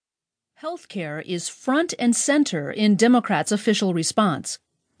Healthcare is front and center in Democrats' official response.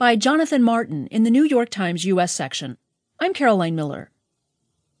 By Jonathan Martin in the New York Times U.S. section. I'm Caroline Miller.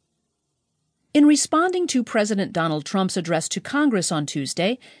 In responding to President Donald Trump's address to Congress on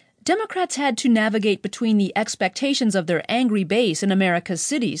Tuesday, Democrats had to navigate between the expectations of their angry base in America's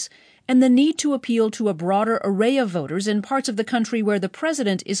cities and the need to appeal to a broader array of voters in parts of the country where the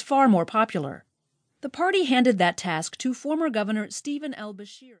president is far more popular. The party handed that task to former Governor Stephen L. Beshear.